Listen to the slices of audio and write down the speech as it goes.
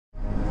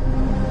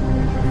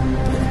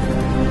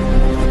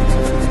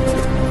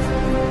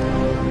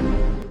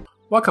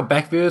Welcome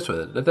back, viewers,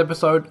 to another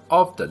episode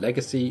of the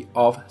Legacy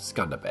of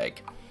Skanderbeg.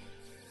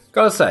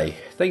 Gotta say,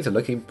 things are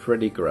looking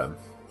pretty grim.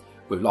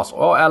 We've lost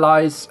all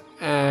allies,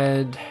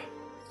 and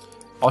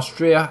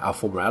Austria, our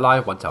former ally,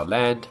 wants our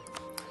land.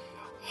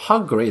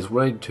 Hungary is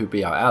willing to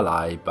be our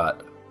ally,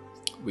 but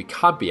we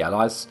can't be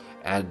allies,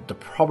 and the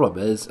problem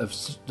is,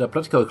 if the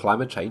political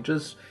climate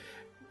changes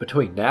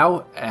between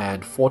now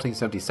and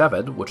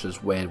 1477, which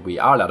is when we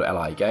are allowed to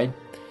ally again,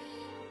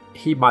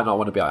 he might not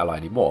want to be our ally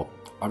anymore.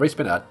 I already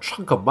spent a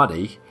chunk of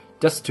money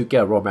just to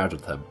get a royal marriage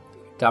with him.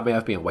 That may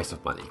have been a waste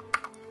of money.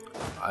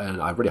 And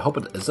I really hope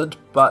it isn't,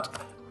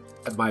 but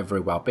it might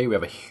very well be. We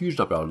have a huge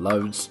number of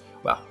loans.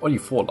 Well, only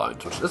 4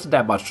 loans, which isn't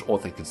that much all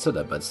things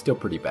considered, but it's still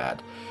pretty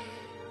bad.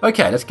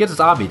 Okay, let's get this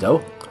army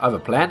though. I have a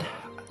plan.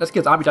 Let's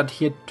get this army down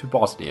here to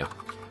Bosnia.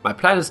 My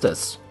plan is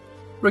this.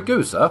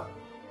 Ragusa,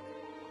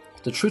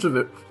 the truce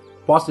of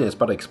Bosnia is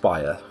about to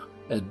expire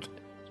in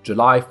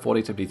July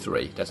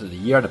 1473. That's in a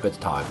year and a bit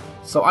time.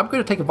 So I'm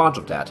going to take advantage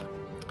of that.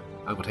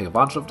 I'm going to take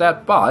advantage of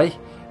that by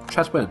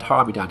transferring the entire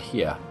army down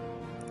here.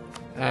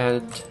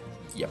 And,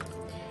 yep.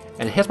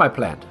 And here's my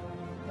plan.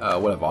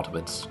 Whatever,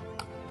 Ottomans.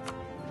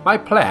 My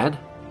plan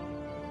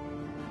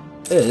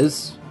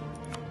is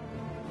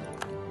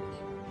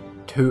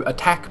to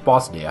attack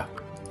Bosnia.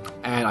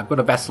 And I'm going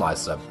to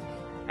vassalize them.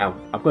 And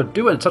I'm going to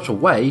do it in such a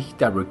way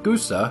that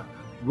Ragusa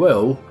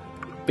will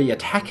be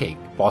attacking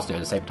Bosnia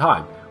at the same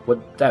time.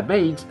 What that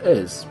means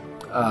is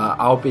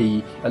I'll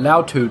be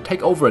allowed to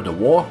take over in the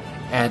war,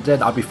 and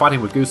then I'll be fighting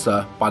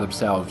Ragusa by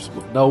themselves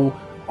with no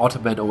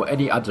Ottoman or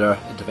any other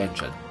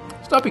intervention.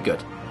 So that'll be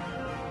good.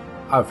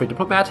 I'm a free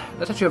diplomat.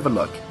 Let's actually have a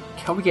look.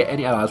 Can we get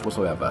any allies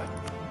whatsoever?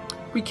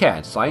 We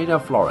can. Siena,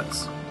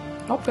 Florence.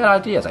 Not bad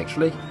ideas,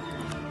 actually.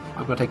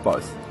 I'm going to take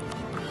both.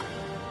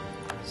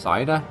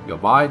 Siena, you're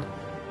mine.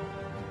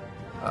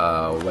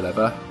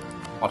 Whatever.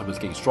 Ottoman's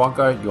getting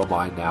stronger. You're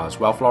mine now as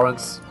well,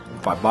 Florence.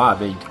 By mine, I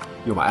mean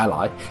you're my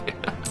ally.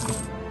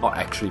 Not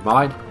actually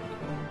mine.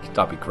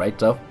 That'd be great,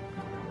 though.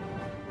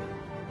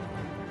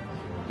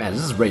 Man,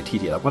 this is really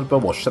tedious. I'm going to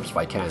build more ships if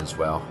I can as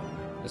well.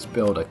 Let's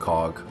build a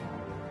cog.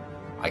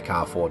 I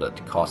can't afford it.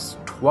 It costs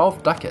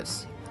 12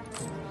 ducats.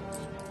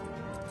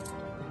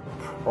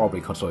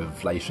 Probably because of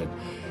inflation.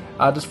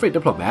 This free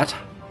diplomat.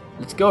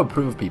 Let's go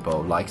improve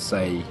people, like,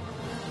 say,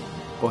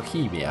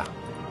 Bohemia.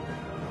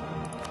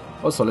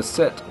 Also, let's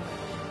set...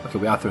 Okay,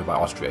 we are through by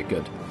Austria.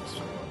 Good.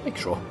 Let's make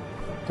sure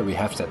that we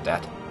have set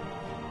that.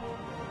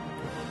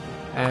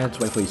 And let's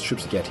wait for these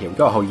troops to get here. We've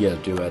got a whole year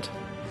to do it.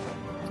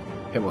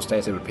 Papal State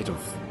is able to pick up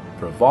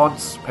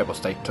Provence. Papal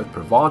State took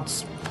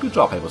Provence. Good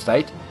job, Papal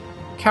State.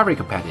 Cavalry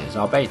Companions,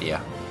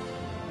 Albania.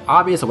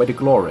 Army is a way to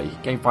glory.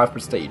 Gain 5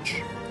 prestige.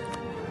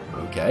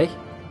 Okay.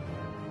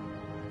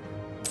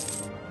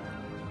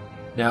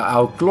 Now,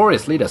 our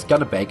glorious leader,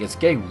 Skanderbeg, is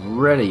getting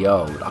really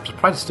old. I'm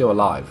surprised he's still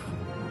alive.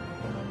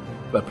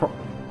 But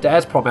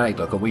that's problematic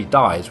though, because when he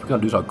dies, we're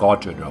going to lose our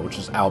God General, which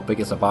is our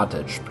biggest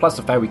advantage. Plus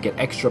the fact we get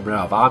extra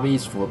morale of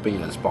armies for being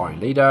an aspiring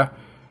leader.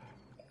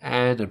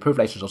 And improved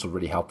relations is also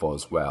really helpful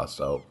as well.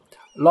 So,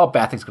 a lot of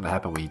bad things are going to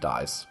happen when he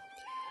dies.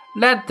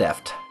 Land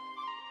theft.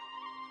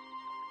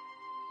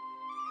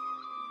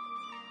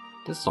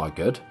 This is not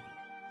good.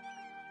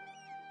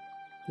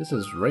 This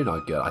is really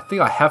not good. I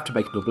think I have to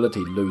make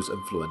nobility lose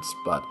influence,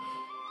 but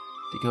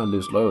they're going to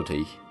lose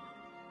loyalty.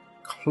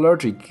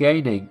 Clergy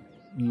gaining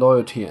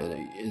loyalty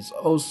is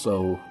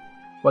also...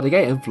 Well, they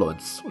gain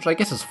influence, which I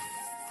guess is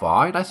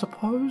fine, I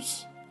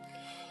suppose?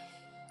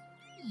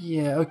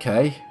 Yeah,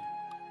 okay.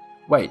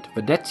 Wait,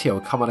 Venetia will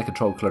come under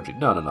control of clergy.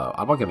 No,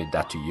 I'm not giving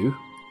that to you.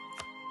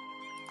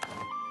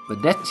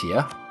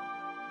 Venetia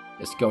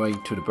is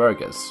going to the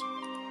burghers.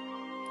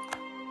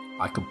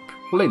 I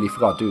completely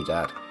forgot to do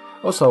that.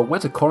 Also,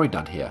 when's the coring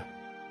done here?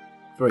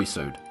 Very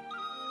soon.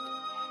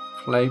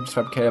 Claims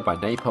fabricated by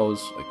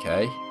Naples.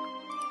 Okay.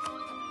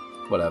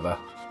 Whatever.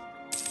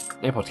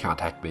 Naples can't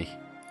attack me.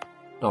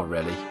 Not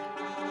really.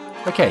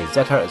 Okay,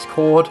 Zeta is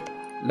called.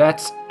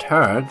 Let's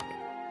turn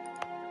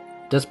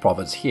this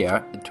province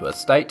here into a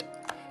state,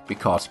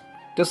 because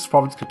this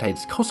province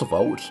contains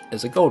Kosovo, which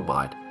is a gold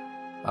mine.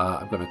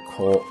 I'm going to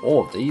call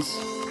all of these.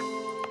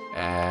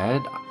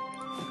 And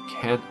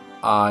can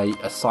I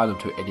assign them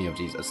to any of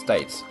these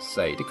estates?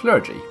 Say the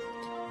clergy.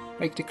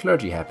 Make the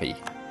clergy happy.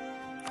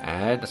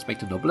 And let's make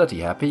the nobility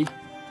happy.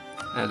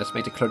 And let's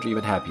make the clergy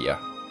even happier.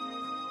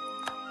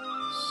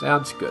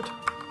 Sounds good.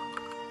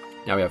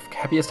 Now we have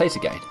happy estates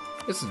again.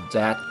 Isn't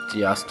that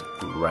just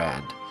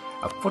grand?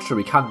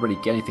 Unfortunately, we can't really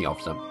get anything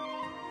off them.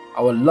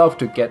 I would love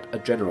to get a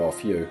general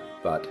off you,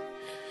 but...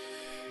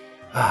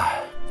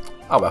 oh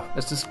well,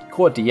 let's just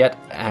call it Diet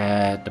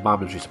and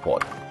demand military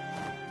support.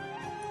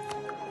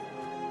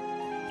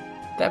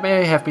 That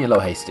may have been a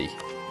little hasty.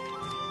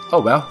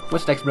 Oh well,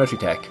 what's the next military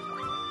tech?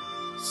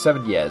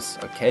 7 years.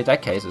 Okay, in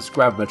that case, let's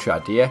grab a military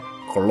idea.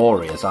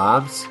 Glorious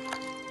arms.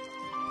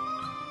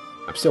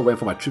 I'm still waiting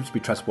for my troops to be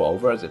transported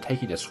over as they're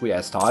taking their sweet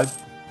ass time.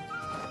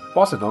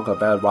 Boston don't got a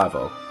bad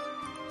rival.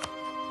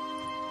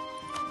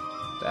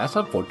 That's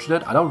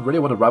unfortunate. I don't really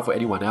want to rival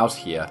anyone else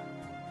here.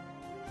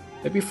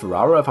 Maybe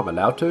Ferrara if I'm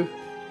allowed to.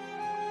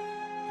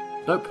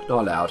 Nope,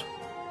 not allowed.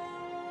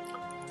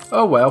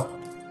 Oh well.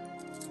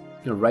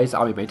 Gonna raise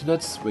army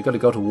maintenance. We're gonna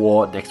go to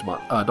war next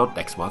month. Not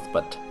next month,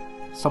 but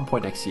some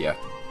point next year.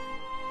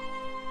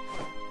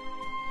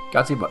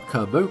 Gazi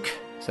Kermuk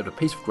set a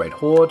peace with Great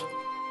Horde.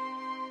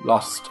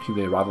 Lost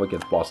human rival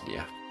against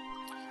Bosnia.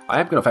 I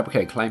am gonna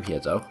fabricate a claim here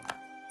though.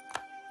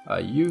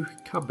 You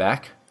come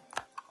back.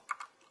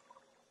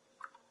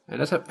 And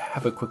let's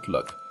have a quick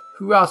look.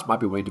 Who else might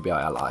be willing to be our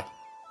ally?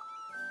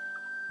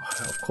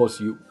 Of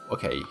course you...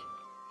 Okay.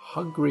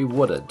 Hungary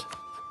wouldn't.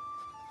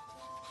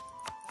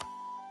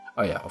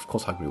 Oh yeah, of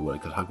course Hungary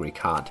wouldn't, because Hungary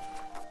can't.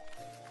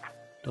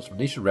 Those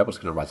Venetian rebels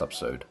are going to rise up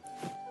soon.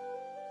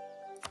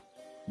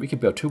 We can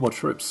build 2 more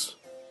troops.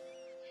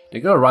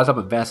 They're going to rise up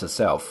and advance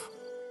itself.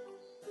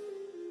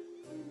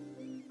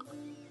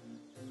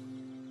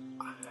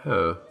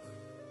 Oh.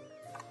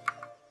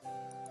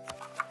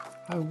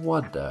 I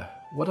wonder...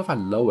 What if I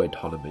lower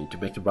autonomy to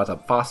make them rise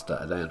up faster,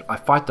 and then I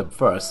fight them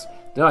first,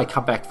 then I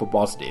come back for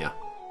Bosnia?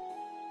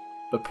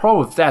 The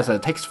problem with that is that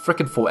it takes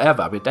freaking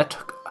forever. I mean, that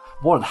took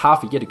more than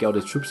half a year to get all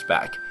these troops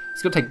back.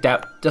 It's gonna take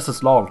that just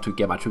as long to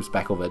get my troops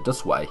back over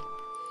this way.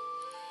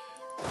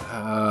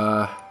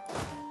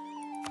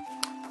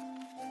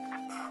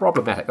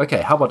 Problematic.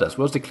 Okay, how about this?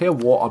 We'll declare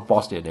war on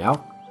Bosnia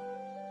now.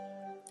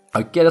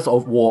 I'll get this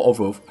war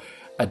over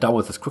and done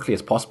with as quickly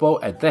as possible,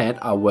 and then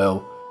I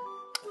will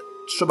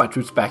shoot my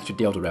troops back to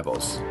deal with the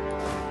rebels.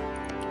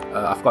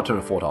 I forgot to turn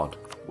the fort on.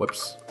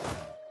 Whoops.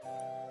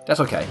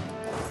 That's okay.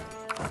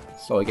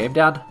 Slow the game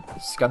down.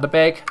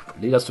 Skanderbeg,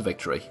 lead us to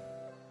victory.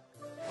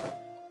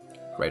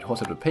 Great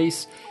horse of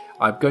peace.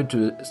 I'm going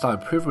to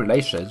start improving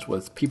relations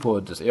with people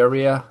in this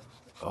area.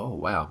 Oh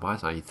wow,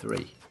 minus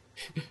 93.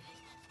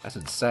 That's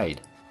insane.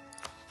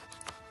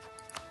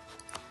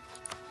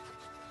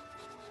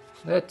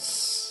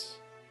 Let's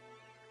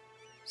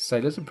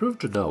improve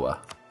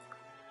Genoa.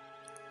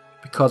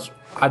 Because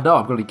I know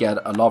I'm going to get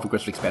a lot of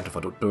aggressive expansion for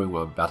doing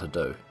what I'm about to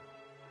do.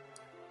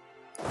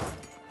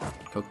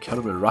 Go kill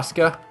him in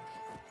Ruska.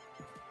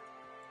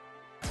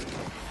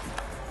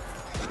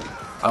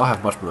 I don't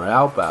have much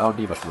morale, but I don't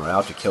need much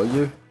morale to kill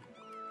you.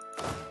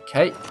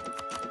 Okay.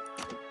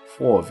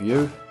 4 of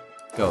you.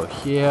 Go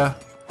here.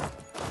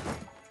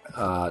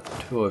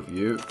 2 of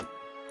you.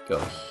 Go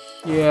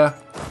here.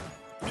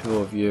 2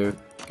 of you.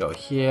 Go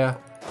here.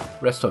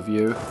 Rest of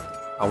you,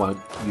 I want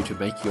you to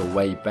make your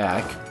way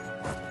back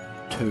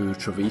to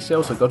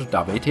Treviso, so go to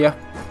Dalmatia.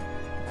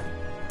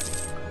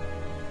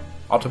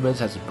 Ottomans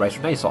has embraced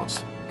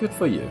Renaissance. Good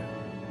for you.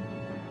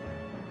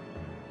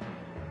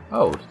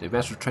 Oh, they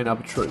managed to train up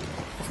a troop.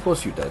 Of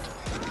course you did.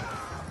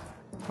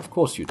 Of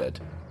course you did.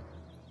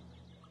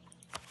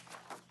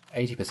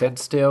 80%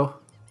 still.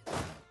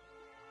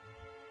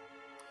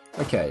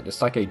 Okay, let's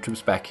start getting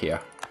troops back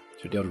here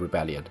to deal with the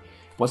rebellion.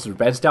 Once the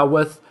rebellion's dealt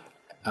with,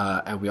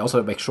 and we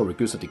also make sure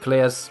Ragusa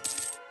declares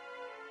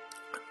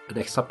the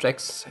next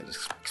subjects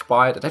has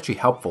expired. It's actually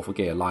helpful for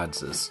getting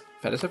alliances.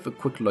 In fact, let's have a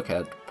quick look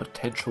at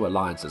potential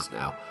alliances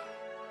now.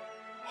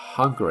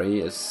 Hungary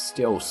is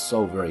still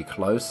so very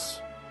close.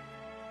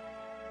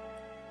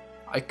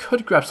 I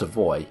could grab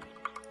Savoy.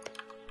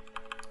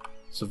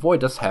 Savoy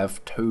does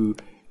have 2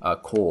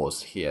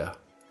 cores here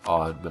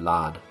on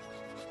Milan.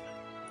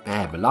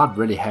 Man, Milan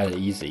really had it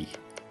easy,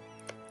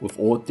 with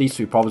all these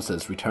 3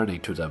 provinces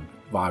returning to them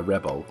via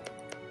rebel.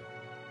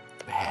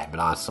 Man,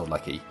 Milan's so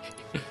lucky.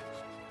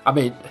 I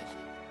mean,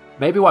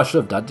 maybe what I should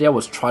have done there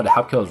was try to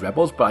help kill those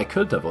rebels, but I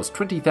couldn't have. It was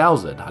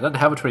 20,000. I didn't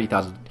have a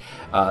 20,000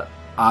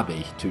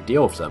 army to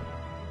deal with them.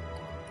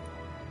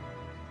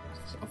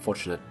 It's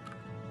unfortunate.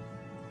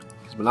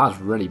 Because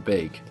Milan's really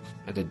big,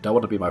 and they don't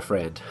want to be my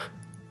friend.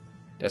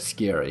 That's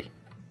scary.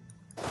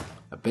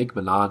 A big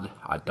Milan,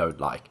 I don't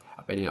like.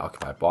 Albania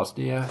occupied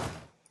Bosnia.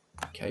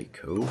 Okay,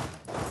 cool.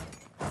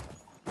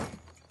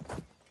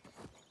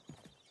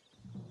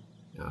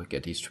 Now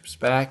get these troops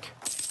back.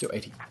 Still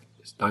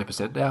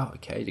 89% now.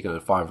 Okay, they're going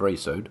to fire very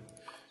soon.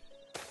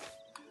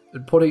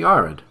 Importing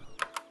iron.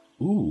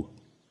 Ooh.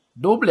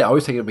 Normally I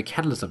always take a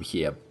mechanism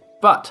here,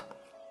 but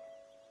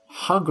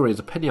Hungary is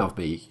a penny of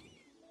me.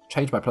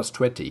 Change my plus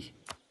 20.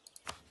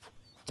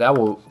 That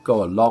will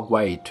go a long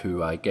way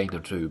to getting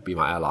them to be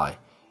my ally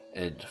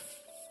in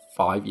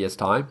 5 years'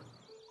 time.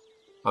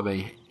 I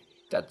mean,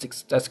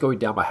 that's going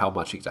down by how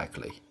much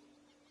exactly?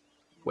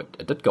 Wait,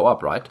 it did go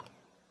up, right?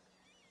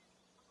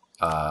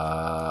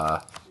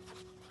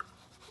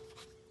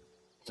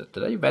 Did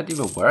that event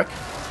even work?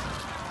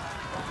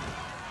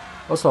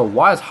 Also,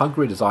 why is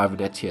Hungary desiring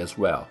net here as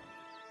well?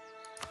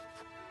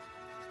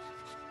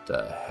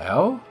 The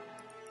hell?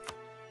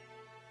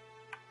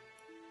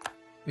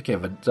 Okay,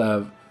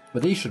 the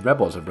Venetian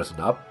rebels have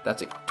risen up.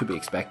 That's to be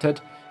expected.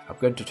 I'm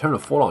going to turn a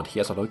fort on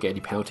here so I don't get any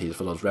penalties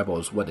for those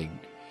rebels winning.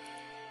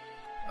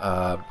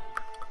 I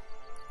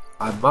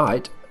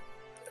might...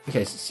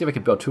 Okay, see if I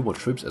can build 2 more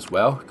troops as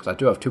well, because I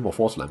do have 2 more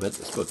force limits.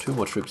 Let's build 2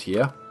 more troops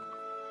here.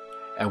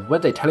 And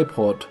when they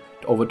teleport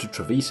over to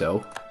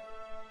Treviso,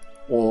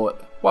 or...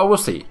 Well, we'll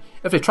see.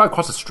 If they try to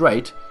cross the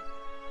strait,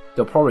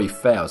 they'll probably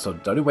fail, so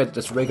the only way that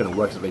this is really going to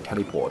work is if they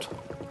teleport.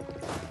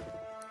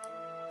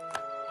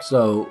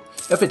 So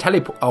if they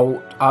teleport,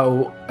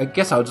 I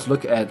guess I'll just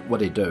look at what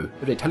they do.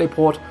 If they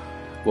teleport,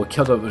 we'll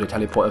kill them if they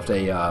teleport. If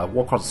they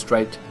walk across the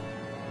strait,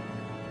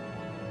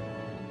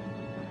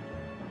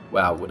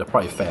 well, they'll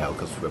probably fail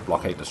because we're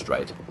blockading the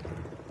strait.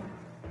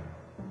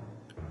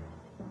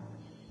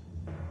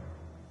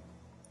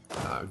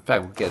 In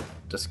fact, we'll get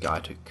this guy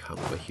to come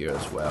over here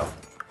as well.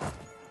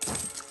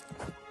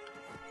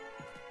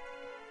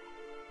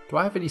 Do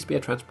I have any spear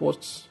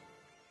transports?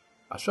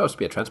 I should have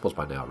spear transports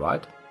by now,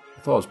 right?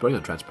 I thought I was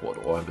brilliant transport,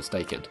 or I'm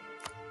mistaken.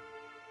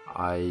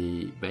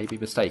 I may be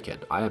mistaken.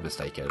 I am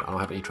mistaken. I don't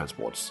have any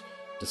transports.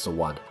 This is the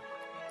one.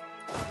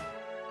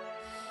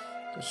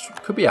 This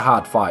could be a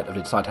hard fight if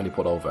they decide to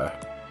teleport over.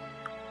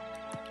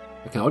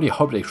 I can only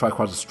hope they try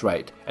across the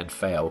strait and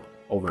fail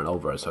over and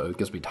over, so it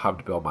gives me time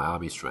to build my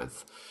army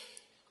strength.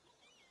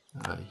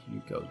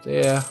 You go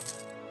there.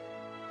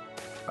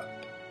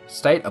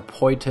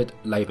 State-appointed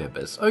lay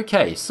members.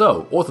 Okay,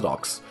 so,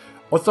 Orthodox.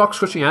 Orthodox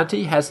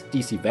Christianity has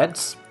these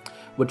events,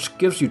 which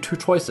gives you two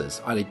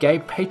choices. Either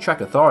gain Patriarch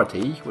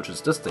authority, which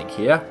is this thing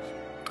here,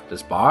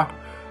 this bar,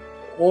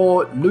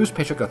 or lose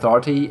Patriarch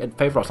authority in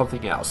favor of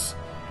something else.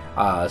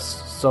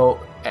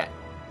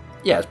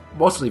 Yeah,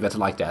 most of the events are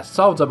like that.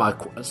 Some of them are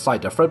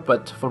slightly different,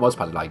 but for the most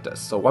part, they're like this.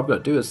 So what I'm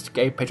going to do is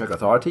gain Patriarch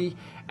authority,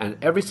 and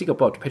every single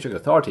build to Patriarch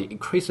authority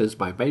increases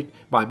my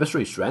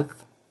mystery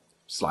strength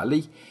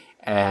slightly,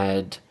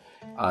 and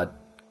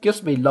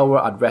gives me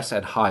lower unrest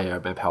and higher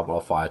manpower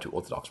modifier to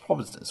Orthodox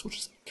provinces, which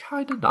is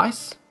kind of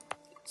nice.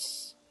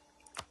 It's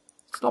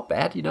not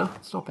bad, you know.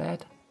 It's not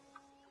bad.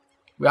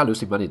 We are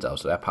losing money though,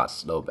 so that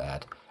part's no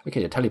bad. Okay,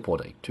 they're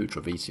teleporting to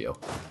Treviso.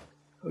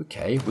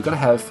 Okay, we're gonna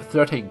have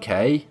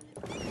 13k.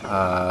 We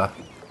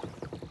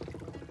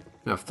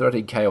have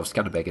 13k of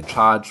Skanderbeg in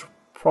charge.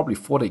 Probably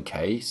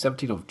 14k.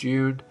 17th of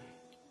June,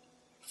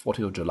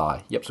 14th of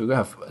July. Yep, so we're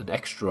gonna have an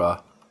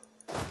extra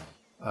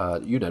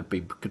unit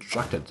being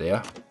constructed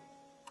there.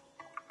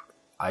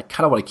 I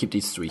kind of want to keep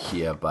these three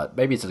here, but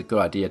maybe it's a good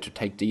idea to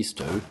take these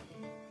two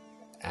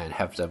and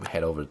have them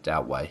head over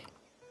that way.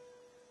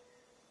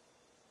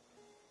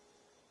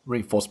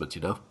 Reinforcements,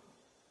 you know.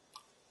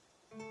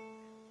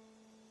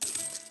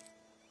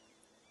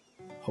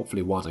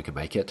 Hopefully one can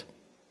make it.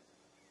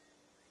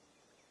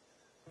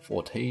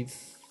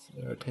 14th,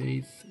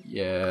 13th,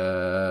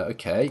 yeah,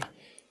 okay.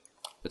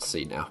 Let's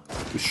see now.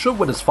 We should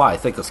win this fight, I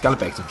think, because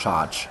Skanderbeg's in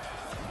charge.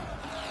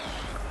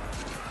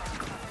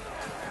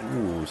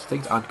 Ooh,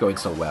 things aren't going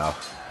so well.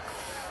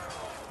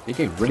 They're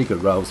getting really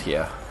good rolls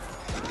here.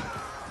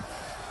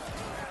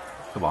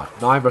 Come on,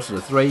 9 versus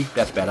a 3,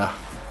 that's better.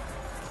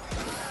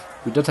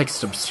 We did take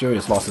some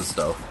serious losses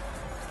though.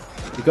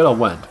 We're gonna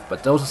win,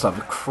 but those are some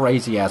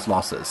crazy ass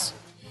losses.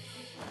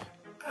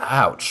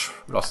 Ouch,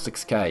 we lost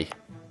 6k.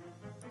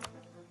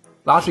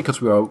 Largely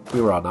because we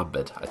were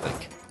outnumbered, I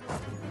think.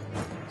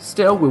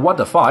 Still, we won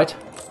the fight.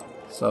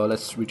 So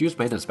let's reduce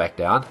maintenance back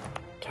down.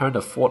 Turn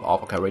the fort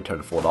off. Okay, already turned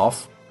the fort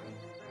off.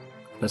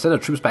 Let's send the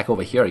troops back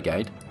over here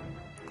again.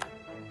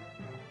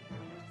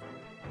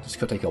 This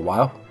could take a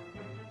while.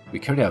 We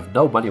currently have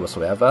no money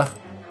whatsoever.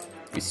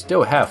 We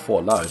still have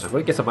 4 loans. I'm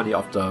going to get some money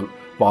off the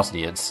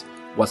Bosnians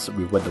once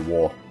we win the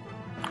war.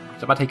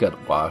 So it might take a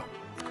while.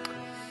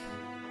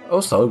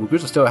 Also,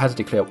 Ragusa still has to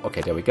declare...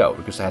 Okay, there we go.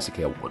 Ragusa has to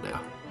declare war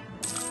now.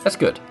 That's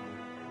good.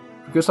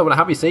 Ragusa want to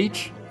help me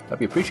siege? That'd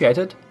be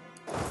appreciated.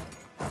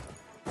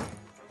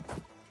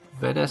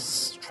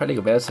 Venice. Trading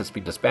of Venice has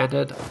been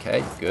disbanded.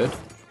 Okay, good.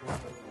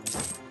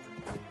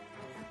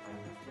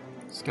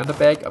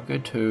 Skanderbeg, I'm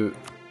going to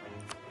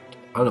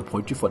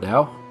unappoint you for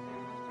now.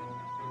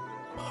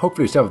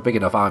 Hopefully we still have a big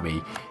enough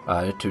army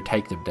to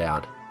take them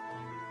down.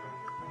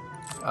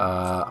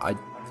 I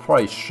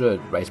probably should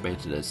raise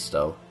maintenance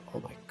though. Oh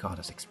my god,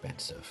 that's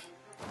expensive.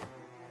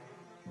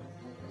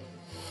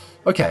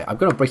 Okay, I'm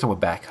going to bring someone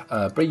back.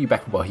 Bring you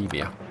back from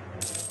Bohemia.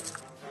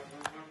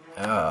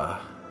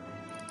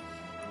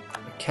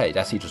 Okay,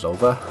 that siege is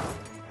over.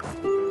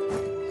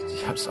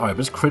 I'm sorry, I'm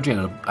just cringing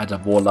at the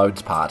war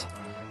loans part.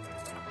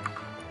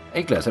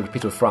 England has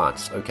peace with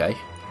France. Okay.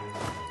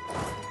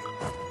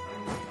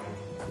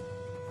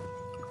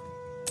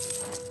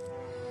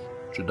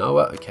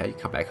 Genoa. Okay,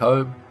 come back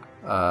home.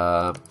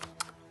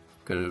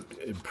 Going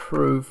to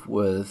improve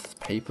with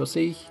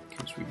papacy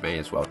because we may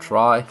as well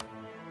try.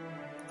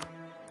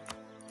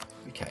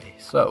 Okay,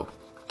 so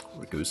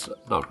Ragusa,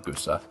 not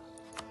Ragusa,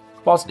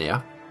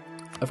 Bosnia.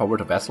 If I were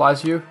to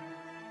vassalize you,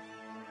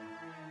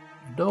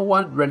 no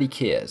one really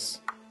cares.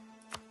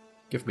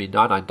 Give me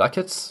 99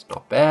 ducats,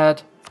 not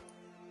bad.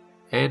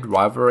 And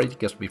rivalry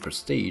gives me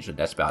prestige, and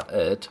that's about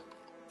it.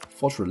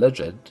 Forced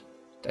religion,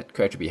 that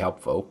could actually be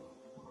helpful.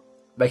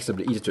 Makes them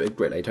easier to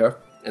integrate later,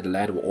 and the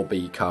land will all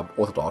become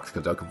Orthodox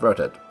because they're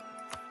converted.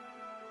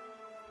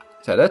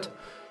 Is that it?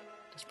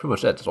 That's pretty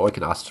much it. That's all I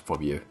can ask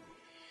from you.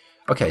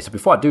 Okay, so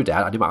before I do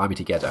that, I need my army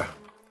together.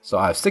 So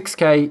I have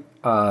 6k,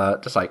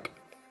 that's like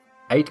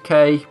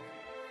 8k.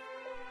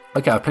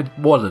 Okay, I've plenty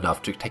more than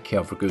enough to take care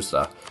of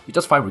Ragusa. You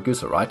just find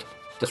Ragusa, right?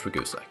 Just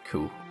Ragusa,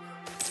 cool.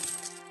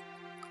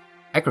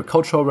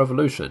 Agricultural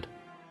revolution.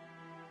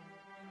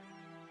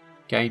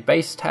 Gain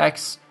base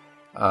tax,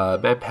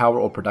 manpower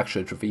or production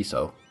in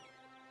Treviso.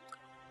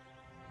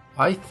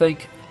 I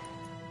think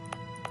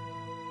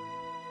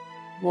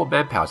more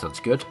manpower sounds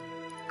good.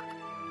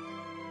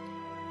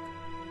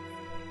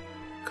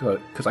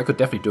 Because I could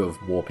definitely do it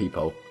with more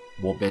people,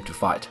 more men to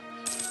fight.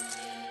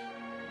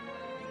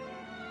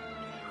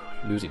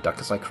 Losing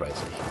ducats like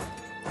crazy.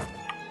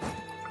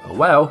 Oh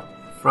well,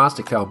 France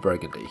declare on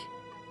Burgundy.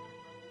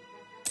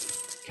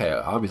 Okay,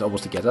 our army's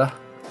almost together.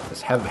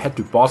 Let's have them head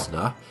to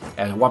Bosna,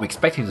 and what I'm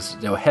expecting is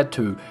they'll head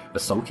to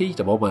Visoki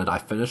the moment I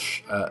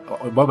finish,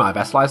 the moment I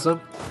vassalize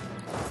them.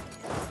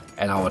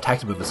 And I'll attack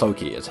them in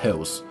Visoki, its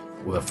hills,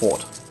 with a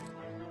fort.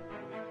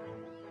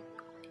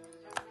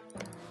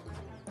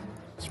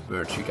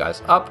 Merge you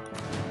guys up.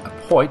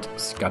 Appoint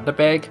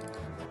Skanderbeg.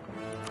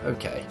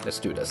 Okay, let's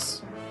do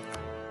this.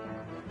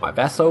 My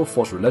vassal,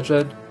 force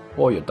religion,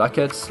 all your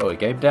ducats, slow the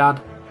game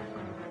down.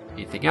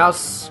 Anything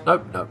else?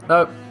 Nope, nope,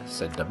 nope.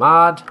 Send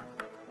demand.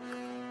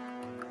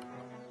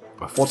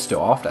 My fort's still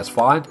off, that's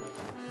fine.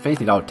 If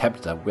anything, I'll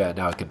tempt them. We are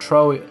now in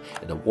control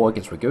in the war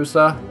against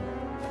Ragusa.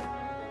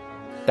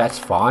 That's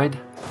fine.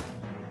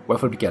 Wait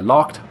for them to get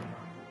locked.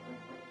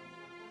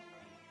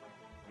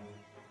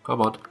 Come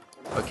on.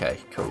 Okay,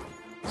 cool.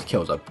 Let's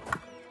kill them.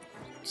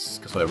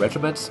 So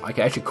regiments. I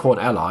can actually call in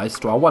allies.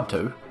 Do I want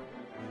to?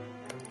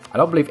 I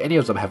don't believe any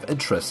of them have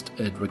interest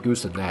in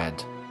Ragusan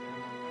land.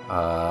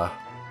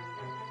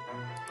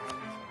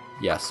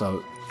 Yeah,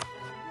 so...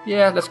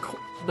 Yeah, let's call...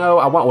 No,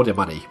 I want all their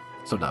money.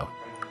 So no.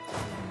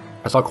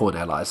 Let's not call in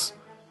allies.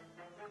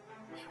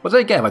 Well,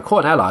 then again, if I call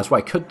in allies, what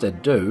I could then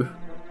do...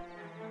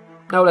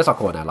 No, let's not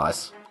call in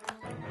allies.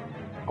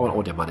 I want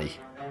all their money.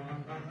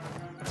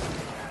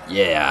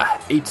 Yeah,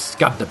 eat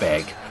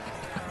Skanderbeg.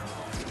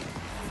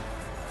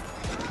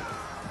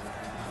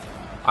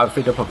 I'm a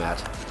free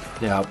diplomat.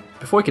 Now,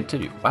 before we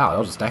continue, wow, that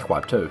was a stack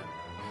wipe too.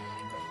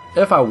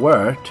 If I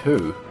were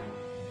to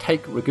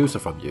take Ragusa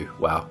from you,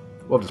 wow,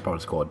 what was this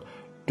province called?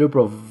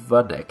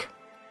 Dubrovnik.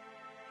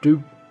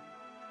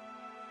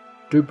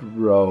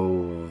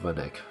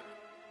 Dubrovnik.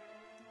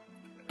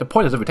 The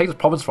point is, if we take this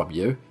province from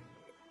you,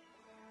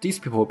 these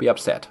people will be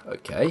upset,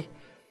 okay?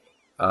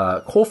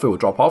 Corfu will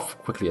drop off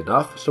quickly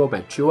enough, so will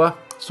Mantua,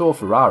 so will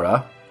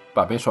Ferrara,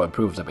 but I make sure I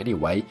improve them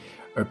anyway.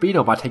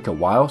 Urbino might take a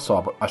while,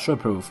 so I should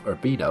improve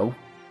Urbino.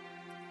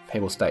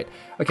 Papal State.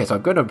 Okay, so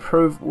I'm going to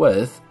improve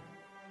with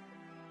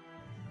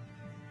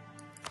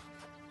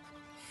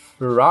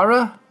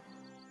Ferrara?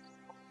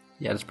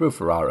 Yeah, let's improve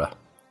Ferrara.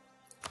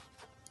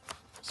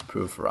 Let's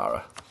improve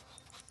Ferrara.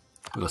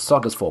 I'm going to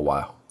start this for a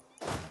while.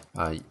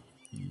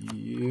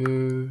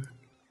 You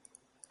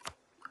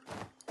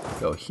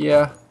go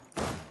here.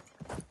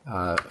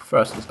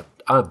 First, let's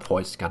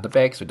unemploy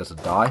Skanderbeg so it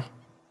doesn't die.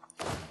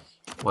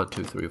 1,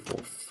 2, 3, 4,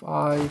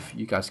 5.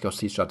 You guys go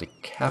siege on the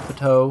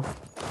capital.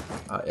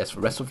 As for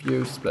the rest of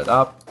you, split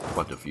up.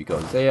 One of you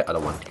goes there, other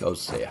one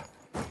goes there.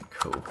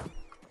 Cool.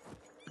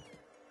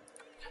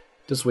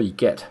 This is what you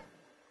get,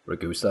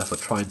 Ragusa, for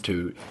trying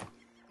to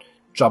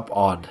jump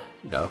on,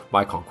 you know,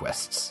 my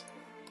conquests.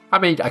 I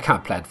mean, I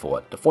can't plan for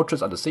it. The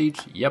fortress under siege,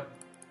 yep.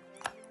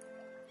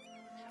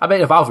 I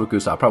mean, if I was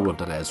Ragusa, I probably would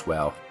have done it as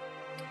well.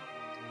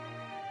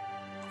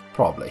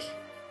 Probably.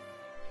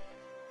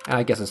 And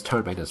I guess its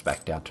turn maintenance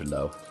back down to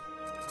low.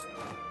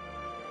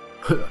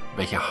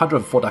 Making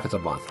 104 ducats a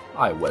month.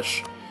 I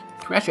wish.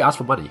 Can we actually ask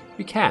for money?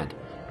 We can.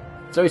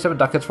 37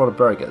 ducats for the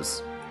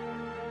burghers.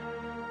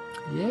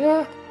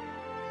 Yeah.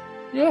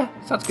 Yeah,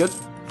 sounds good.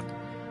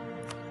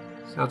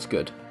 Sounds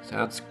good.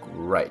 Sounds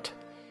great.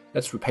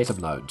 Let's repay some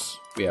loans.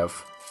 We have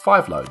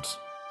 5 loans.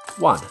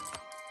 1,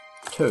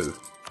 2,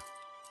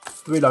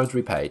 3 loans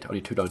repaid.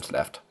 Only 2 loans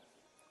left.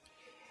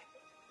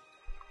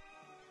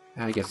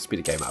 And I guess let's speed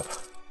the game up.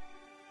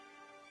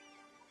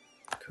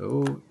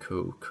 Cool,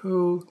 cool,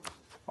 cool.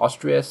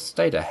 Austria,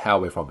 stay the hell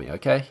away from me,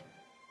 okay?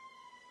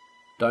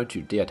 Don't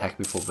you dare attack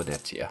me from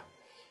Venetia.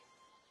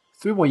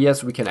 3 more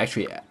years we can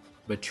actually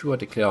mature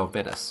declare on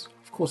Venice.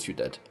 Of course you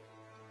did.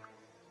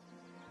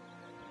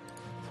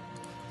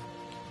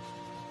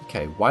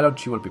 Okay, why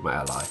don't you want to be my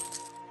ally?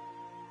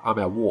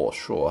 Army at war,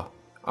 sure.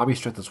 Army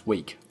strength is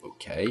weak.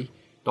 Okay.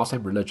 Not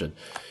same religion.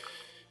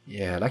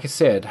 Yeah, like I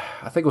said,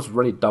 I think it was a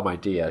really dumb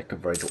idea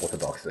converting to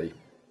Orthodoxy.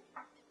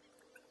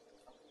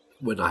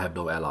 When I have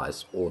no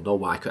allies, or no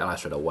one I could ally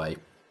straight away.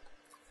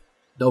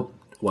 No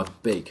one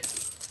big.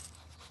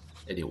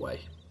 Anyway.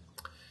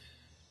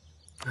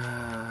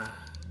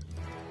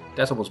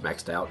 That's almost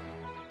maxed out.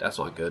 That's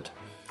not good.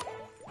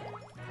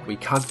 We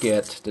can't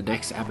get the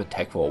next Ammon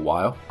tech for a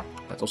while.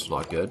 That's also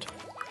not good.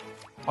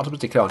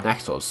 Ultimate declare on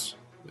Naxos.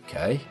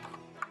 Okay.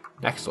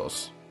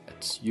 Naxos.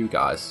 It's you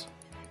guys.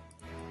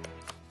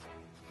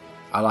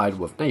 Allied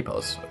with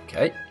Naples.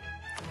 Okay.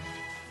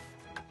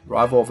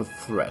 Rival of a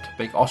threat.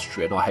 Make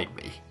Austria not hate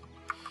me.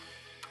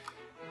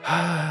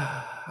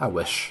 I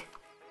wish.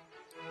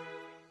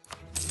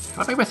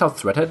 Can I make myself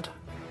threatened?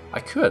 I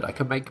could. I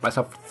could make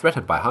myself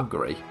threatened by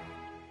Hungary.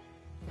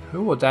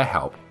 Who would that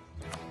help?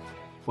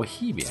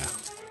 Bohemia.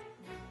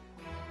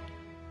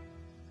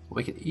 Will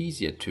make it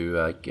easier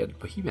to get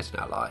Bohemia as an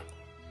ally.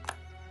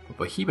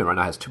 Bohemia right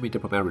now has too many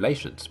diplomatic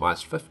relations,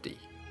 minus 50.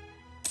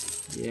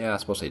 Yeah, I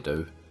suppose they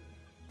do.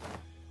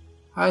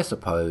 I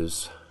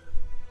suppose.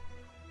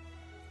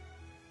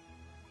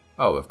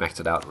 Oh, we've maxed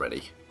it out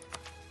already.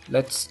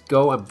 Let's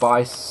go and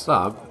buy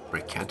some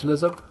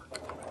mercantilism.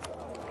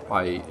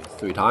 Buy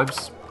 3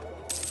 times.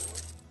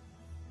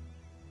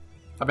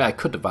 I mean, I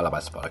could develop, I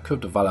suppose. I could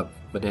develop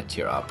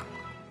Venetia up.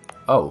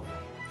 Oh.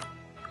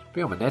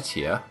 Speaking of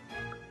Venetia.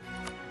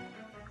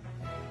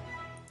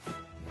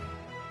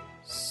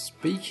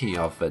 Speaking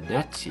of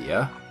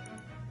Venetia.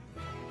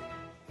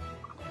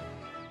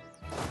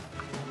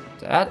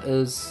 That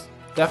is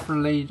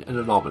definitely an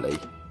anomaly.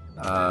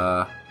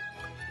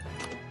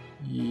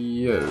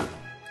 You.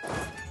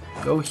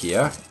 Go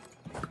here.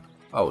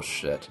 Oh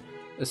shit.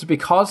 Is it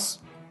because...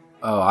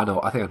 Oh, I know.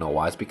 I think I know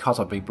why. It's because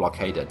I'm being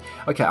blockaded.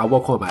 Okay, I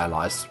will call my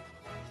allies.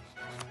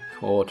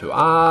 Call to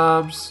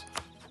arms.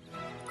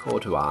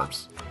 Call to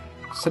arms.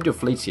 Send your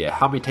fleets here.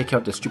 Help me take care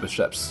of the stupid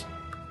ships.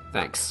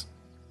 Thanks.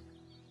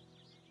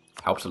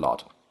 Helps a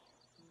lot.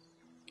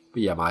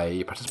 But yeah,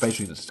 my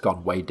participation has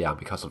gone way down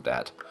because of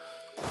that.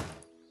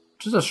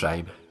 Which is a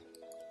shame.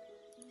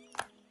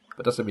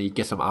 But doesn't mean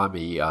get some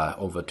army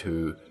over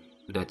to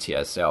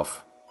Venetia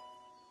itself.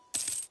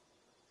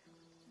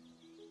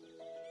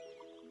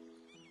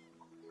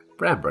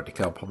 Brandenburg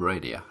declared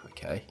Pomerania.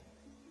 Okay.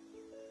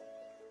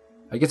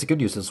 I guess the good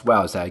news as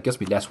well is that it gives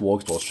me less war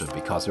exhaustion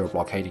because they were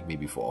blockading me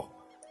before.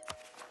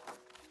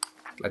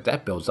 Like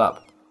that builds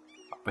up.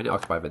 Many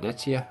occupy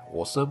Venetia.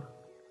 Awesome.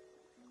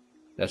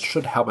 That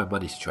should help my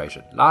money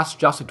situation. Last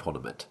jousting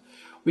tournament.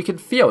 We can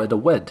feel in the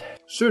wind.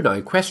 Soon our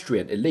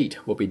equestrian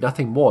elite will be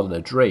nothing more than a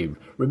dream,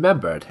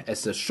 remembered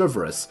as the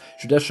chivalrous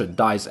tradition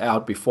dies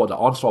out before the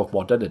onslaught of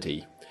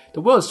modernity.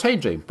 The world is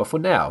changing, but for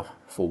now,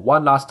 for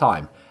one last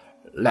time,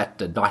 let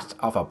the Knights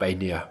of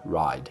Albania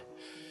ride.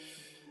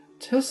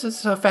 This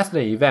is a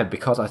fascinating event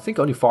because I think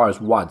it only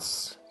fires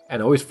once,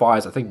 and always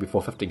fires I think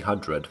before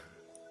 1500.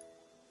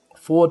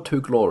 Forward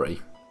to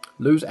glory.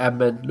 Lose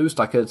admin, lose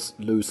ducats,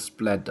 lose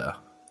splendor.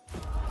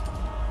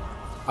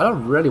 I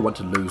don't really want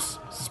to lose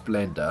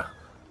splendor.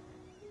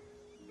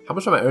 How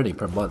much am I earning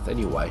per month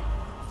anyway?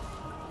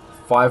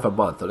 5 a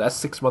month, so that's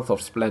 6 months of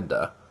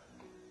splendor.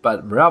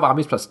 But morale of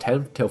armies plus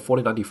 10 till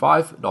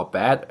 4095, not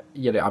bad.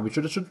 Yearly army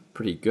tradition,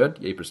 pretty good.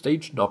 Yearly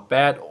prestige, not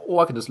bad.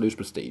 Or I can just lose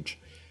prestige.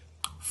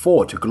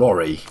 Forward to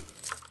glory.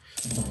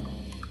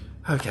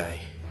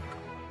 Okay.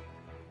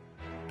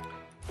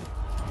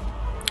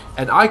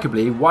 And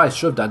arguably, what I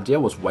should have done there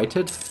was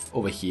waited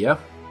over here.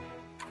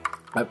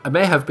 I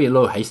may have been a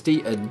little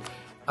hasty in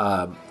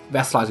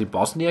vassalizing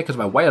Bosnia, because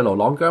if I waited a little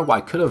longer, what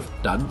I could have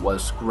done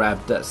was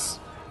grab this.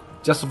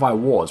 Justify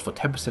wars for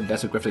 10%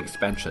 less aggressive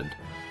expansion.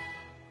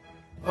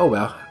 Oh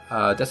well,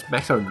 that's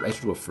max out in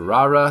relation with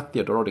Ferrara.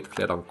 Theodoro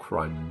declared on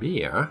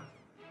Crimea.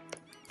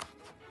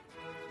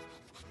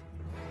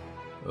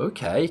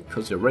 Okay,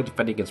 because they're already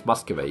defending against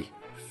Muscovy.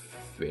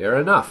 Fair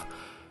enough.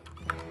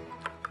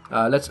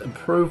 Let's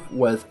improve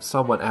with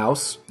someone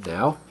else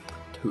now,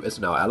 who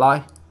isn't our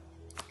ally.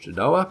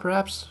 Genoa,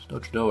 perhaps? No,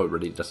 Genoa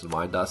really doesn't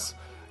mind us.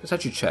 Let's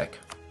actually check.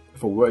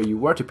 If you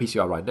were to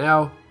PCR right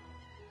now,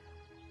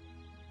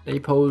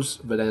 Naples,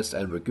 Venice,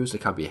 and Ragusa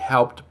can be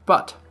helped,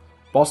 but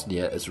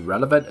Bosnia is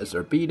relevant as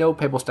Urbino,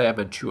 Papal State, and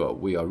Mantua.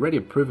 We are already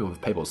improving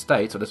with Papal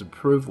State, so let's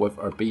improve with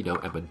Urbino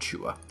and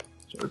Mantua.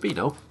 So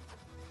Urbino,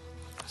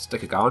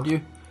 stick a guy on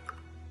you.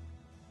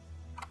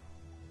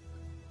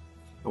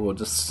 And we'll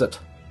just sit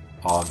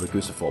on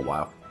Ragusa for a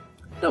while.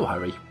 No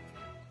hurry.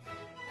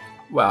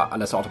 Well,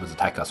 unless the Ottomans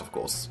attack us, of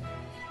course.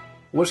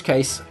 In which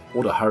case,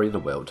 all the hurry in the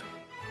world.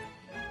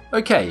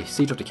 Okay,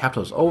 siege of the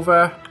capital is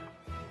over.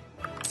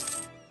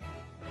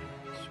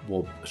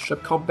 More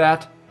ship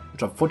combat,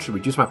 which unfortunately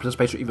reduced my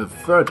participation even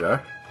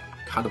further.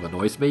 Kind of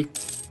annoys me.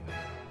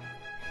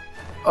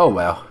 Oh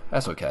well,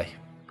 that's okay.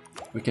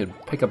 We can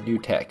pick up new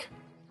tech.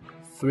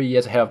 3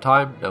 years ahead of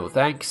time, no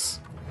thanks.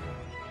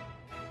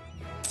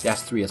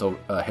 Yes, 3 years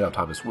ahead of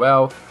time as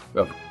well.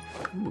 We have,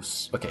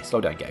 okay,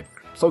 slow down game.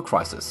 Slow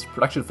crisis.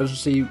 Production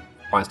efficiency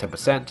minus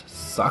 10%.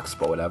 Sucks,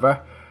 but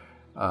whatever.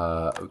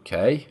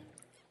 Okay.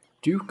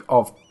 Duke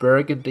of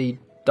Burgundy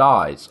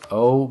dies.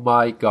 Oh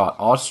my god.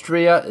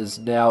 Austria is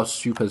now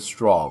super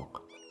strong.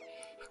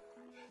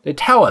 They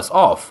tell us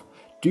off.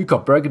 Duke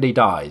of Burgundy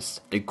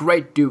dies. The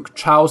great Duke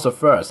Charles I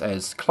and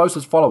his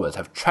closest followers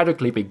have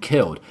tragically been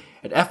killed.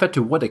 In an effort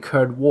to win the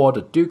current war,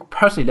 the Duke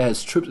personally led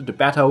his troops into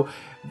battle,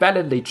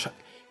 valiantly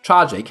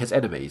charging his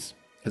enemies.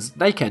 His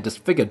naked and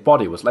disfigured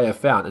body was later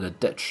found in a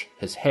ditch,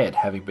 his head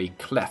having been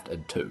cleft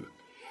in two.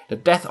 The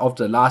death of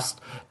the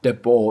last de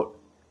Bourgogne,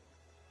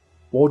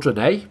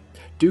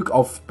 Duke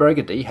of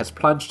Burgundy, has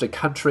plunged the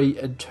country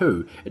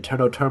into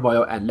internal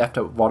turmoil and left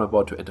it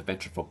vulnerable to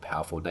intervention from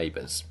powerful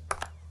neighbours.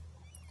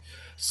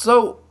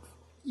 So,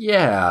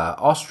 yeah,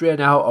 Austria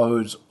now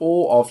owns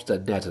all of the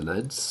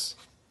Netherlands,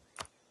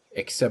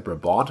 except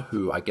Brabant,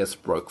 who I guess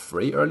broke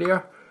free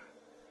earlier.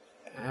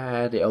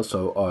 And they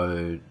also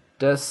own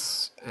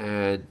this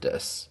and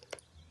this.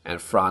 And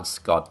France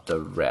got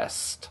the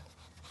rest.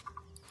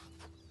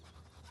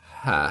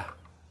 Huh.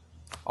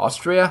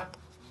 Austria?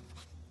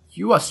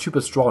 You are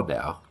super strong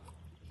now.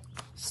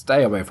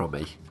 Stay away from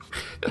me.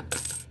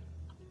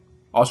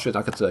 Austria is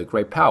not considered a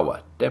great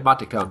power. They might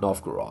declare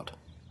Novgorod.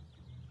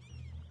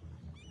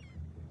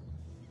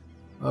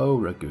 Oh,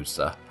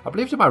 Ragusa. I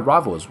believe they're my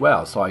rival as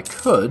well, so I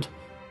could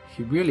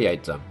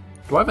humiliate them.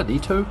 Do I even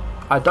need to?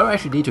 I don't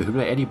actually need to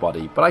humiliate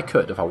anybody, but I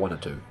could if I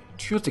wanted to.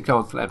 Choose to declare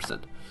on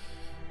Tlemcen.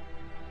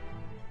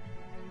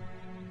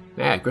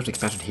 Man, Great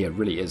expansion here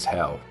really is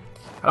hell.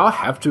 I don't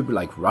have to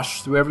like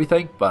rush through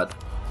everything, but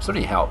it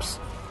certainly helps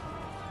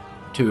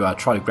to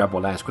try to grab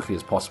more land as quickly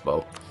as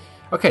possible.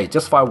 Okay,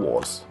 justify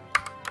wars.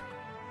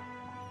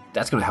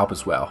 That's going to help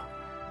as well.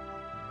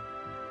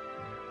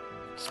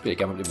 Speed the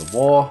government even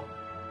more.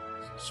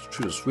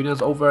 Choose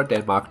Sweden's over.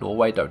 Denmark,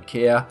 Norway, don't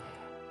care.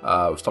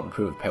 We'll stop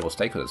improving payable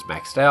state because it's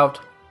maxed out.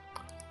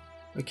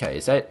 Okay,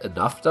 is that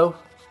enough though?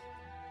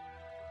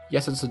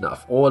 Yes, it's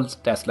enough. All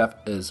that's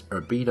left is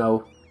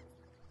Urbino.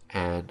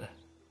 And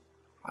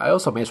I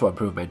also may as well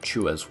improve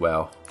Mantua as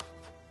well.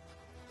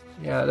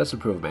 Yeah, let's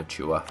improve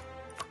Mantua.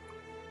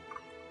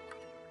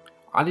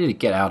 I need to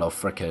get out of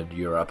frickin'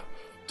 Europe.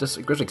 This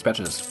aggressive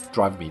expansion is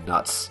driving me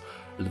nuts.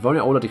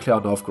 Livonia order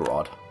declare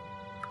Novgorod.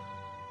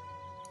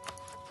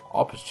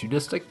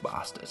 Opportunistic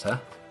bastards, huh?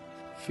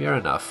 Fair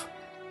enough.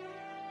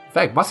 In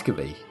fact,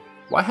 Muscovy,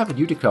 why haven't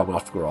you declared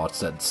Novgorod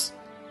since?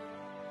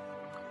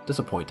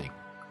 Disappointing.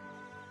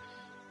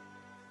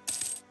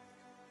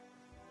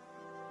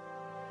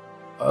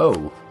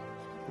 Oh,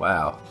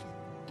 wow.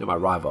 They're my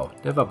rival.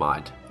 Never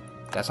mind.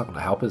 That's not going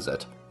to help, is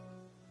it?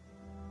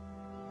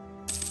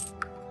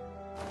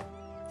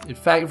 In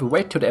fact, if we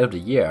wait till the end of the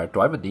year, do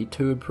I even need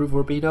to improve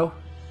Urbino?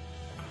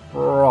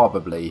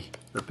 Probably.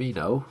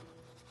 Urbino.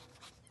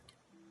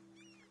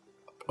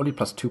 Only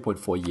plus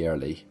 2.4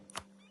 yearly.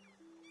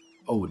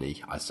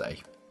 Only, I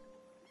say.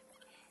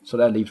 So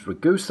that leaves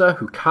Ragusa,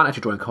 who can't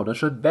actually join a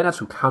coalition, Venice,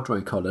 who can't join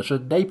a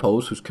coalition,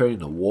 Naples, who's currently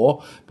in a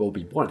war, but will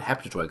be more than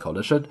happy to join a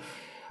coalition.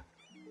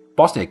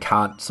 Bosnia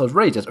can't, so it's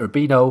really just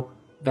Urbino,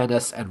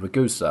 Venice, and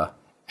Ragusa.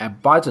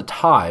 And by the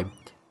time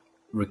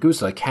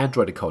Ragusa can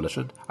join the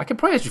coalition, I can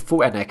probably actually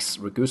full annex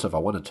Ragusa if I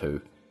wanted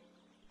to.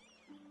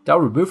 That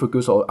will remove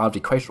Ragusa out of the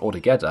equation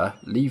altogether,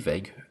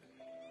 leaving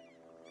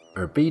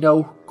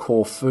Urbino,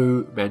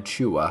 Corfu,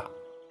 Mantua.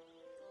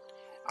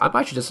 I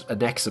might just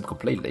annex them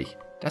completely.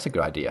 That's a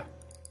good idea.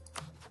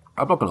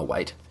 I'm not going to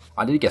wait.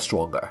 I need to get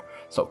stronger.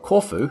 So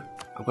Corfu,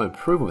 I'm going to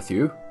improve with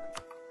you.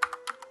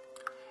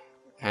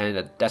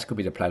 And that's going to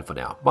be the plan for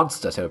now.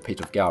 Monsters have a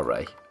piece of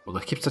Galray. We're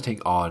going to keep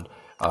sitting on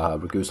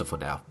Ragusa for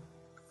now.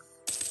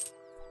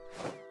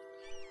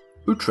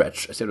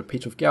 Utrecht is a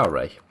piece of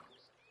Galray.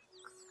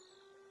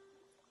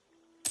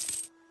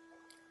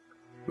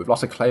 We've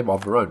lost a claim on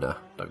Verona.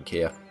 Don't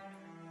care.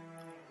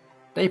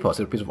 Naples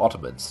is a piece of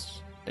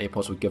Ottomans.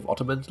 Naples will give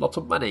Ottomans lots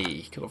of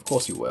money, because of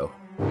course you will.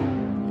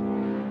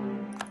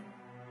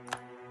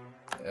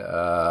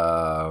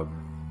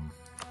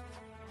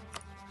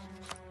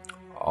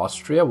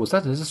 Austria, was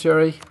that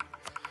necessary?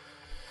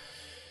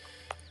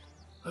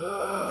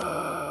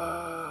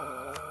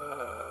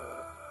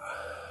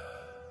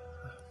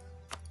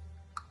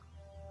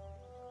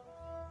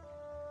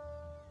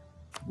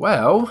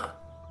 Well,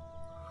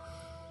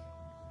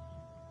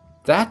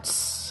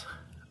 that's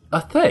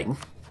a thing.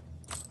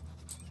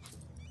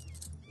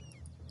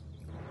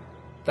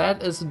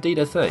 That is indeed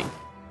a thing.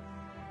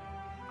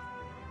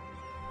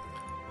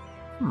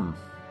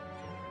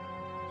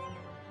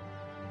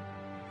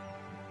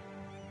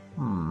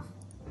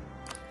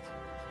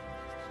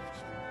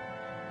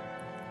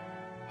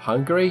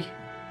 Hungary?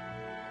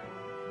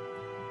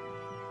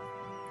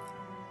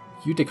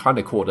 You declined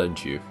a call,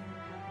 didn't you?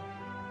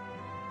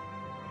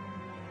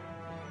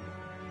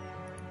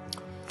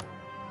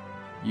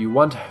 You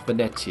want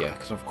Venetia,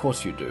 because of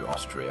course you do,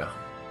 Austria.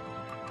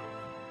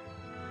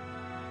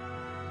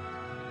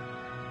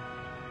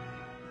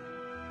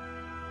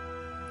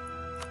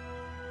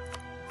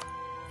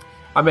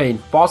 I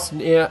mean,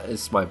 Bosnia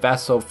is my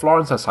vassal,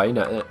 Florence and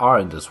Saina are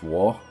in this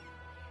war.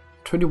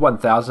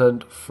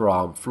 21,000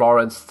 from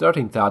Florence,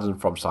 13,000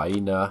 from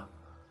Saina.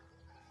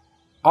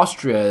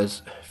 Austria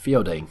is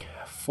fielding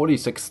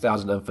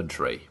 46,000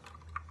 infantry.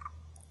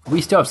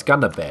 We still have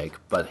Skanderbeg,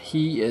 but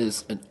he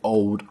is an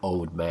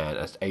old man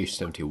at age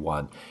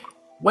 71.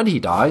 When he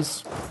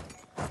dies,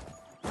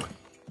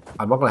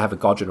 I'm not going to have a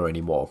god general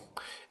anymore.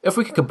 If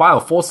we can combine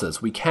our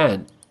forces, we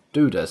can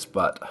do this,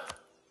 but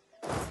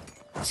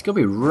it's going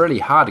to be really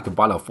hard to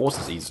combine our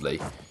forces easily.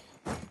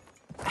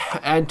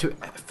 And to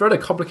further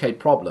complicate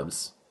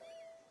problems,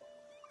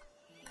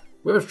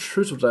 we have a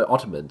truce with the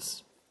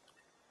Ottomans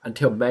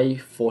until May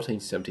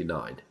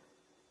 1479.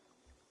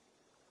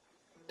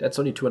 That's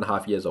only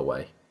 2.5 years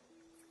away.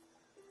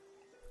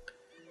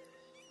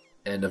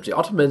 And if the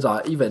Ottomans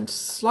are even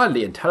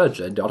slightly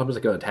intelligent, the Ottomans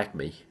are going to attack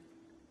me.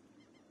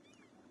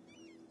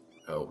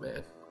 Oh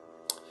man.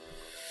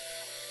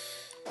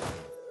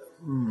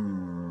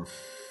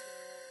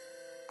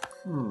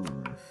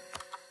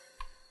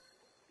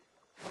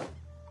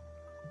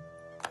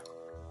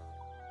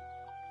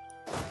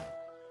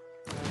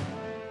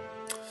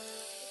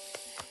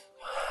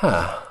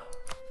 Huh.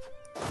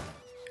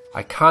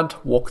 I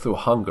can't walk through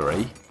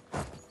Hungary,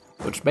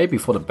 which may be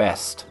for the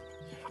best.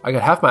 I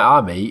could have my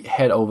army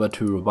head over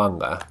to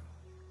Romanga.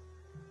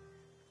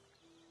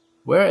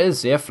 Where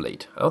is their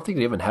fleet? I don't think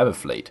they even have a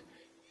fleet.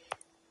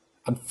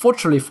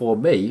 Unfortunately for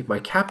me, my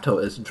capital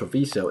is in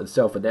Treviso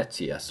instead of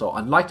Venezia, so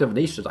unlike the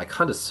Venetians, I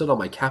can't just sit on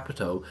my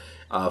capital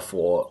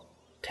for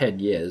 10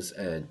 years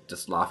and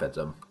just laugh at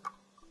them.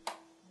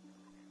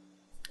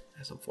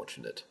 That's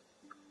unfortunate.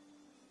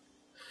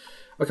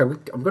 Okay,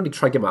 I'm going to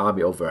try to get my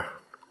army over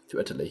to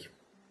Italy.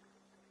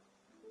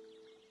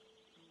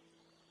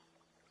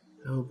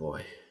 Oh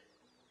boy.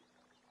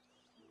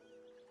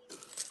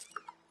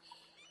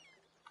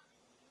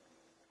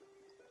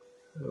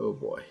 Oh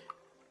boy.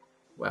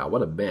 Wow,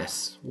 what a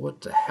mess.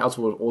 What the hell's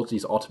with all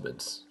these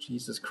Ottomans?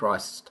 Jesus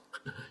Christ.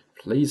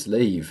 Please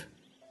leave.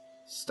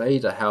 Stay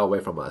the hell away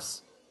from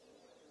us.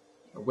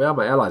 Where are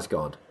my allies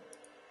gone?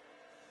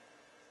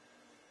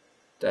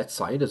 That's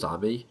Siena's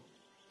army.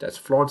 That's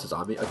Florence's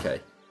army.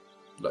 Okay.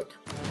 Look.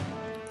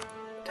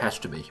 Attach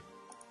to me.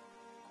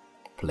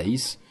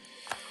 Please.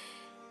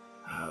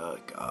 Oh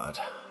god.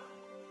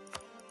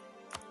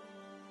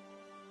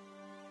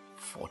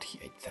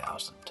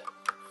 48,000.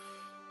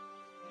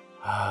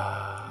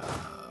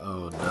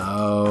 Oh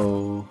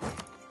no.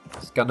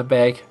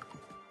 Skanderbeg.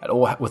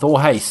 With all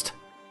haste.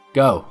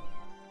 Go.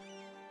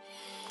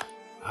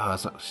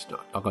 It's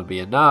not going to be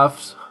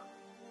enough.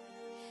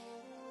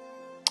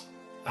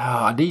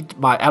 I need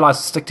my allies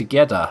to stick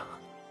together.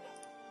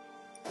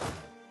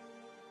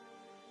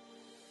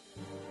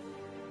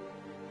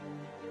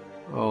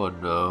 Oh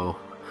no.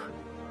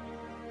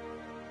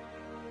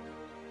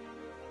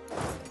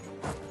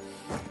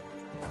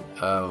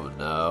 Oh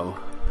no.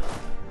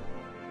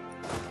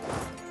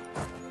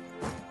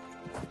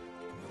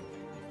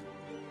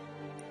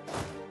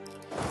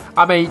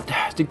 I mean,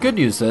 the good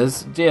news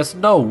is, there's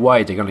no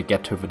way they're going to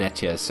get to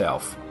Venezia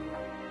itself.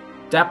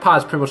 That part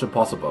is pretty much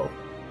impossible.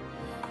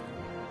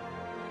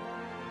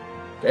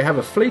 They have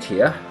a fleet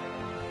here.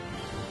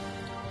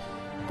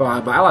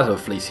 But my allies have a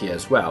fleet here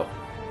as well.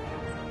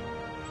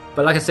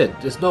 But like I said,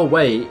 there's no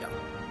way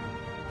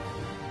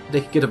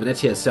they can get to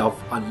Venezia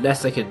itself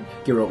unless they can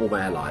get rid of all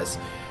my allies.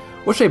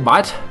 Which they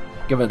might,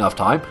 given enough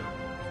time.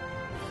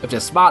 If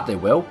they're smart, they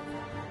will.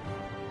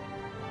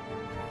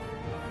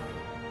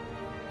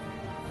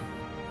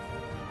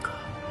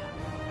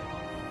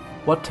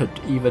 What to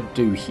even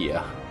do here?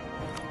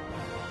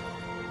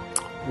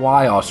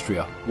 Why,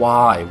 Austria?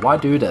 Why? Why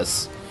do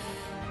this?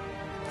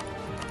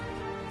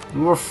 We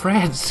were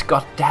friends,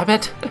 god damn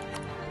it!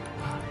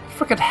 I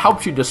freaking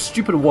helped you in the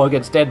stupid war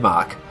against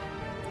Denmark.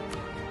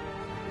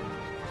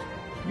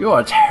 You're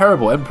a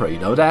terrible emperor, you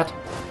know that?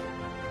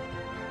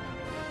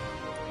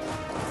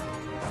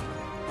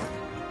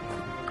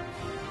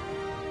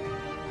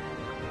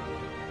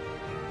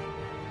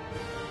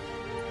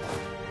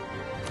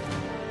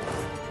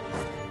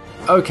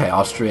 Okay,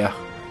 Austria.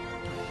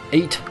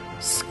 Eat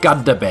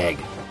Skanderbeg.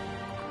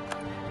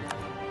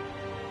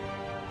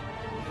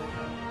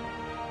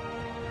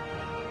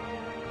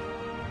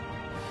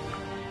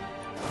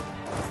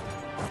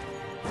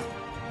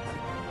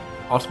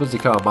 Ottomans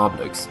declare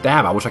Mamluks.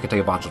 Damn, I wish I could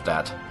take advantage of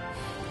that.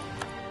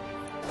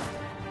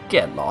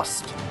 Get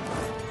lost.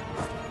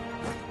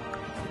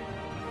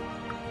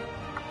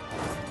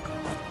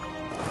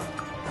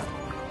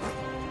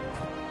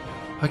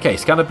 Okay,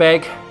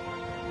 Skanderbeg.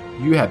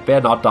 You had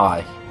better not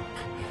die.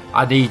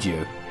 I need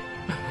you.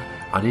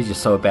 I need you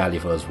so badly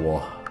for this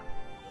war.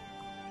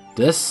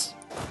 This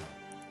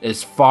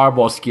is far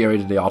more scary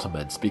than the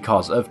Ottomans,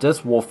 because if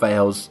this war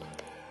fails,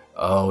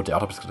 oh, the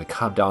Ottomans are going to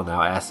come down on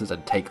our asses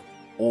and take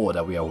all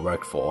that we have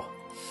worked for.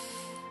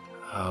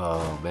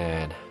 Oh,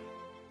 man.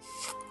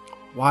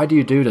 Why do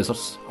you do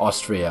this,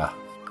 Austria?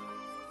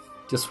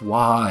 Just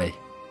why?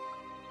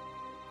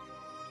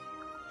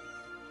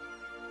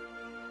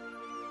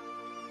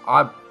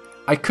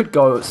 I could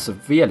go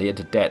severely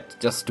into debt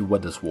just to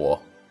win this war.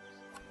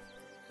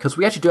 Because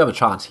we actually do have a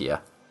chance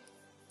here.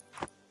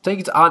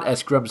 Things aren't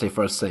as grim as they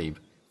first seem.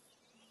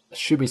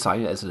 Assuming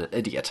Siena is an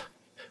idiot.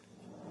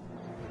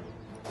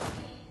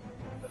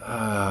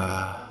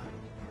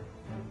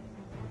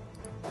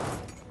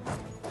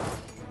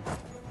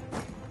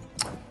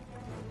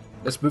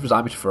 Let's move his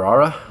army to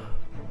Ferrara.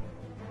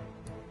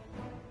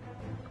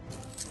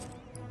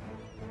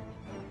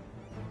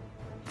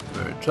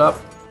 Merge up.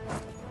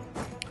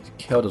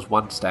 Killed as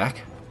one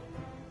stack.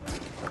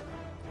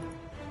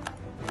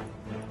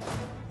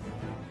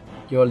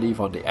 You'll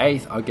leave on the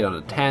 8th, I'll get on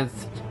the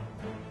 10th.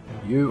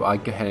 You are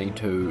heading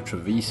to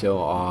Treviso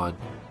on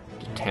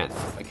the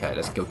 10th. Okay,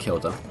 let's go kill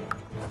them.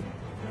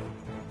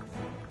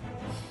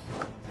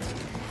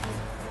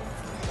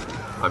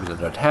 I'm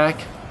under attack.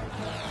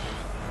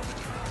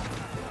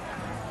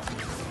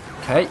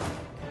 Okay,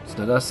 it's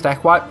another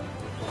stack wipe.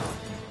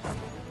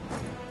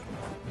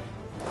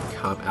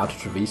 Come out to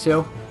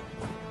Treviso.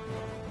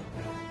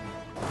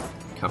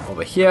 Come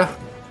over here.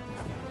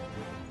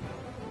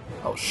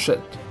 Oh shit.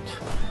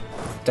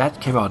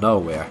 That came out of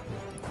nowhere.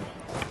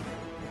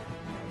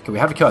 Okay, we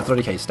have to kill a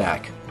 30k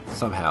stack.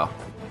 Somehow.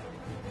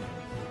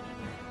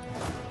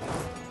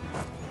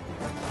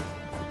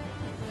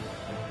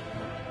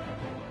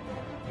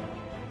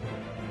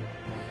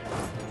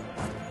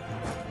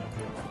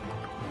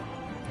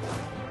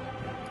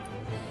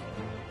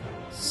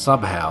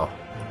 Somehow.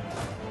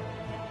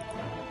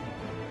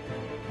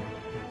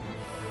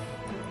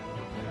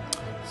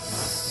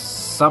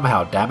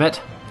 Somehow, damn it.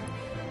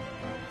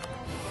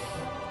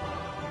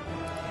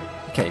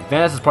 Okay,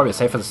 Venice is probably a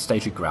safer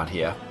staging ground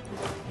here.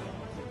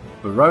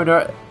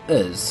 Verona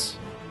is.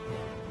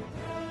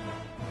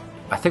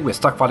 I think we're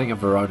stuck fighting in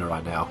Verona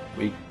right now.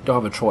 We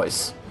don't have a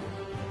choice.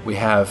 We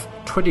have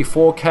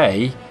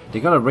 24k.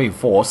 They're going to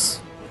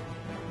reinforce.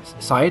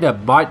 Saida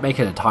might make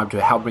it in time to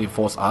help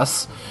reinforce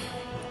us.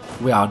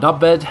 We are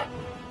outnumbered.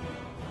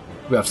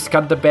 We have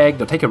Skanderbeg.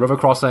 They'll take a river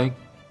crossing.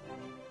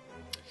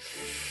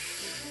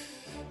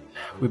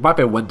 We might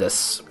be able to win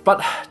this. But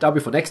that'll be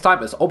for next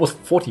time. It's almost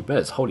 40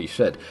 minutes. Holy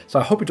shit. So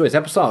I hope you enjoyed this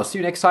episode. I'll see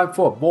you next time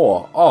for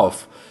more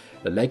of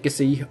the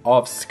Legacy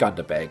of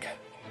Skanderbeg.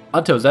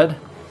 Until then,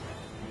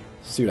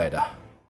 see you later.